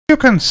You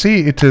can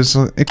see it is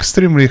an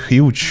extremely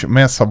huge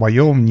Mesa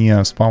Biome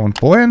near spawn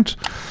point,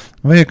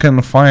 where you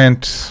can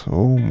find,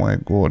 oh my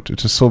god,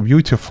 it is so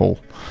beautiful,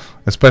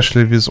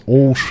 especially with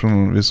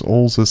ocean, with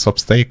all these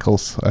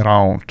obstacles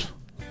around.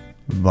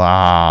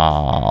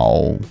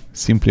 Wow,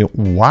 simply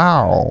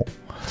wow.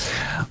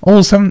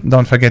 Also,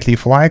 don't forget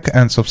leave a like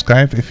and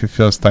subscribe if you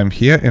first time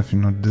here. If you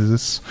not do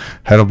this,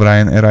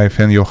 Herobrine arrive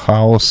in your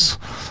house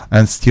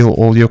and steal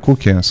all your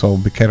cooking, so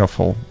be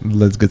careful.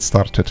 Let's get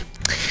started.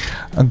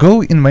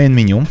 Go in main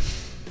menu.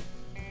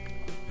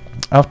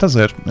 After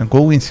that,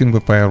 go in single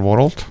player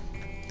world.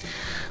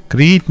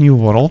 Create new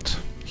world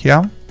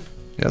here.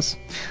 Yes.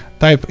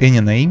 Type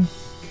any name.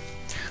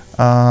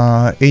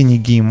 Any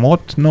game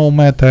mode, no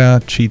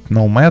matter, cheat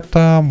no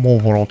matter, more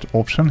world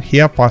option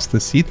here, past the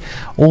seed.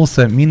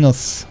 Also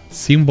minus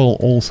symbol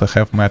also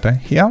have matter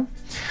here.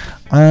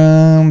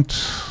 And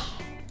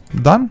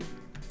done.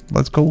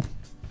 Let's go.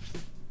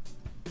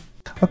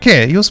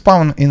 Okay, you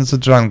spawn in the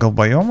jungle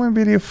biome, I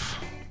believe.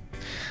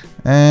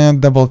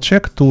 And double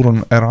check,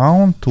 turn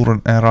around,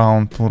 turn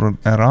around, turn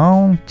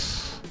around.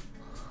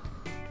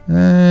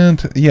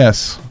 And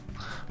yes,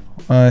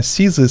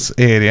 see this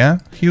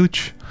area,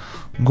 huge.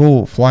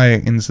 Go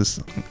fly in this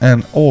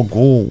and or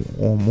go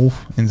or move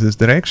in this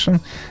direction.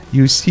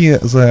 You see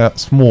the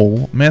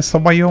small Mesa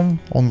Biome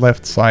on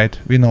left side,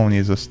 we don't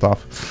need this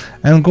stuff.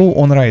 And go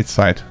on right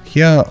side,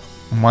 here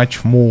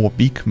much more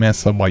big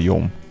Mesa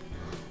Biome.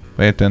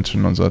 Pay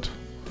attention on that.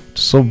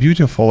 It's so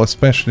beautiful,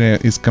 especially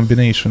its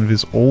combination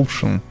with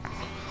ocean.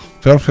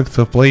 Perfect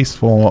place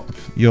for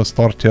your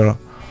starter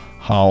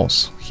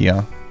house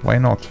here. Why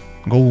not?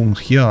 Go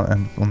here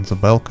and on the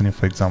balcony,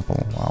 for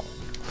example. Wow.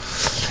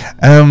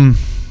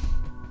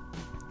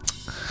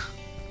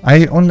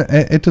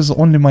 It is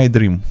only my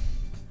dream,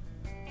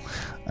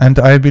 and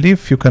I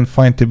believe you can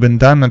find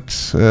abandoned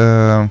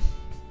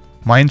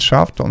mine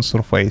shaft on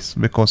surface,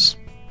 because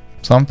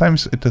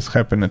sometimes it has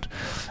happened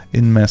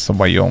in Mesa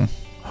Biome.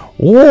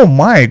 Oh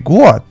my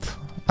god!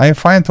 I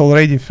find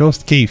already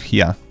first cave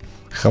here.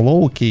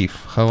 Hello cave,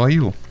 how are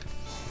you?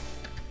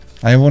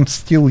 I won't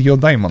steal your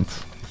diamond,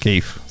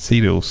 cave,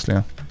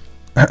 seriously.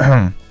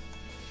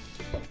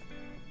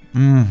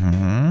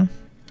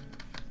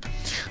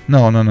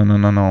 No,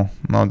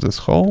 not this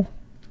hole.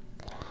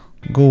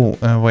 Go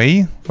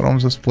away from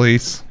this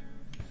place.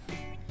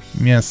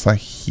 Mesa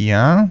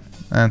here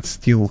and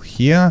still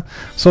here.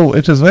 So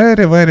it is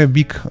very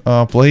big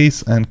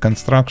place and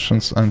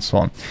constructions and so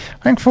on.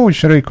 Thank you for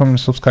watching, rate, comment,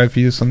 subscribe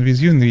videos, and with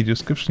you in the video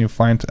description you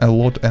find a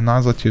lot and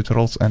other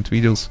tutorials and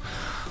videos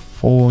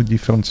for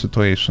different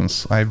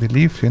situations. I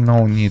believe you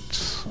no need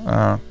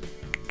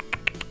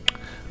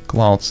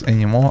clouds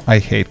anymore. I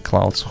hate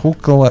clouds. Who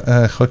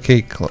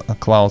hate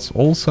clouds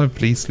also,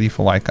 please leave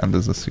a like under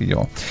this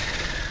video.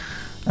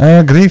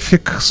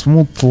 Graphic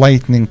smooth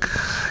lightning,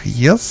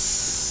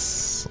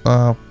 yes.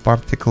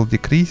 Particle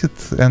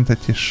decreased,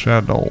 entity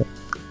shadow.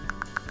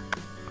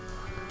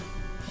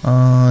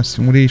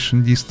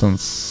 Simulation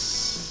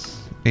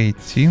distance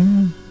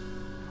 18.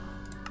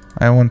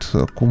 I want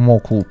a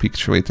more cool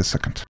picture. Wait a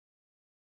second.